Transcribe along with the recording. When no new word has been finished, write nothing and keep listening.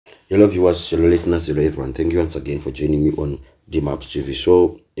Hello viewers, hello listeners, hello everyone. Thank you once again for joining me on DMAPS TV.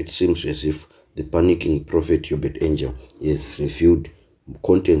 So it seems as if the panicking prophet Uebert Angel has revealed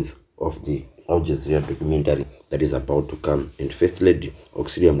contents of the Aljazeera documentary that is about to come, and First Lady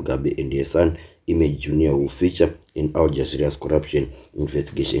Auxillia and her son Emmerson Jr. will feature in Aljazeera's corruption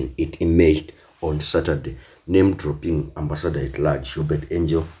investigation. It emerged on Saturday. Name-dropping ambassador at large Uebert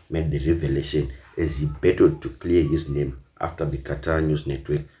Angel made the revelation as he battled to clear his name after the Qatar news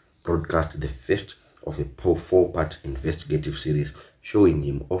network broadcast the first of a four-part investigative series showing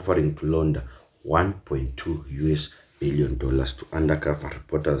him offering to launder $1.2 billion to undercover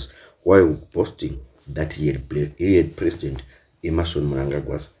reporters while boasting that he had President Emmerson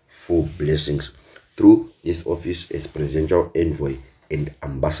Mnangagwa's full blessings. Through his office as presidential envoy and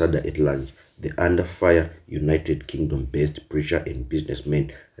ambassador at large, the Underfire United Kingdom-based preacher and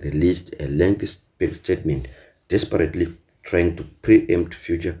businessman released a lengthy statement desperately trying to preempt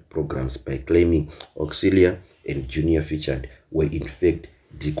future programs by claiming Auxillia and Junior featured were in fact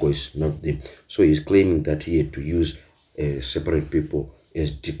decoys, not them. So he's claiming that he had to use separate people as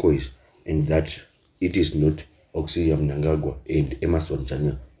decoys, and that it is not Auxillia Mnangagwa and Emmerson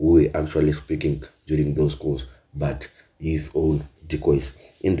Jr. who were actually speaking during those calls, but his own decoys.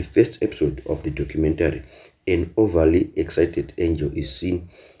 In the first episode of the documentary, an overly excited Angel is seen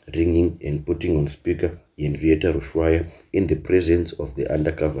ringing and putting on speaker Henrietta Rushwaya in the presence of the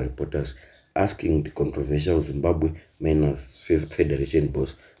undercover reporters, asking the controversial Zimbabwe Miners Federation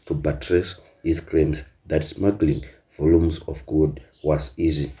boss to buttress his claims that smuggling volumes of gold was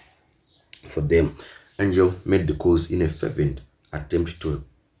easy for them. Angel made the calls in a fervent attempt to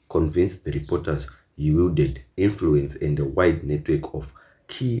convince the reporters he wielded influence and a wide network of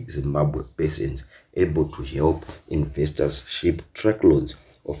key Zimbabwe persons able to help investors ship truckloads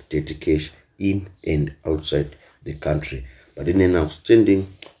of dirty cash in and outside the country. But in an outstanding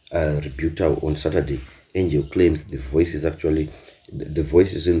rebuttal on Saturday, Angel claims the voices in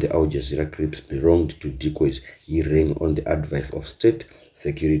the Aljazeera clips belonged to decoys. He rang on the advice of state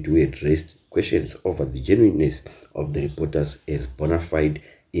security, who had raised questions over the genuineness of the reporters as bona fide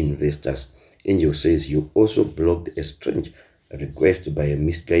investors. Angel says he also blocked a strange request by a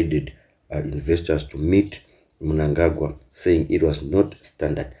misguided investors to meet Mnangagwa, saying it was not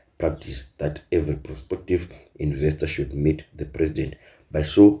standard practice that every prospective investor should meet the president. By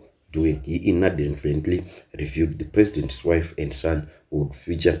so doing, he inadvertently revealed the president's wife and son would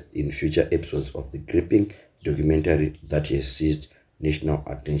feature in future episodes of the gripping documentary that has seized national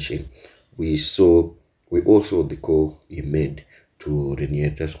attention. We also the call he made to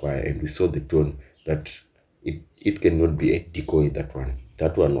Henrietta Squire, and we saw the tone that it cannot be a decoy.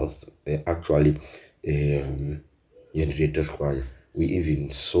 That one was actually Henrietta Squire. We even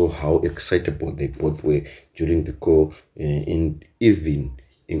saw how excitable they both were during the call, and even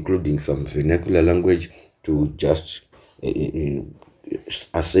including some vernacular language to just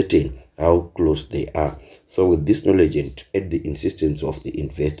ascertain how close they are. So with this knowledge and at the insistence of the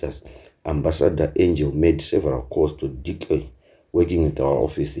investors, Ambassador Angel made several calls to decoy working with our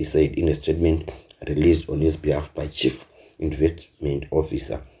office, he said in a statement released on his behalf by Chief Investment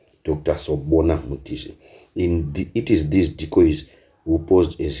Officer Dr. Sobona Mutisi. It is these decoys who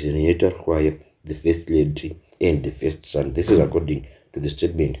posed as Henrietta Squire, the First Lady, and the first son. This is according to the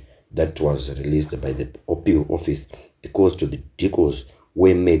statement that was released by the OPO office. The calls to the decoys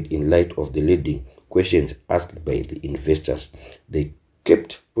were made in light of the leading questions asked by the investors. They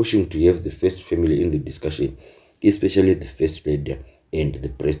kept pushing to have the first family in the discussion, especially the First Lady and the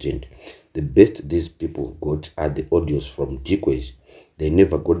President. The best these people got are the audios from decoys. They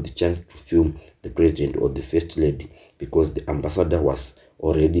never got the chance to film the President or the First Lady because the ambassador was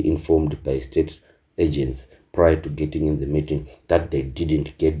already informed by state agents prior to getting in the meeting that they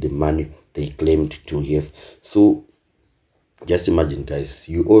didn't get the money they claimed to have. So just imagine, guys,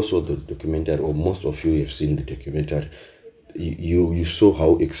 you all saw the documentary, or most of you have seen the documentary. You saw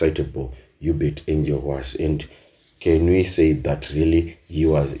how excitable Uebert Angel was, and can we say that really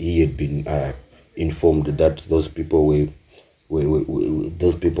he had been informed that those people were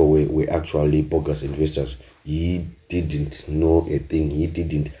actually bogus investors? He didn't know a thing. He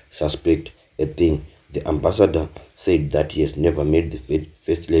didn't suspect a thing. The ambassador said that he has never made the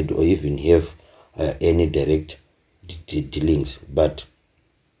First Lady or even have any direct dealings. But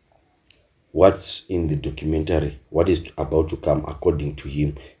what's in the documentary, what is about to come, according to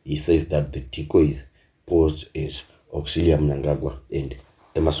him, he says that the decoys posed as Auxillia Mnangagwa and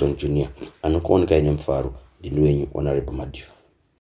Emmerson Jr. Anokuoneka ine mfaro, ndinwenyu Honorable Madiva.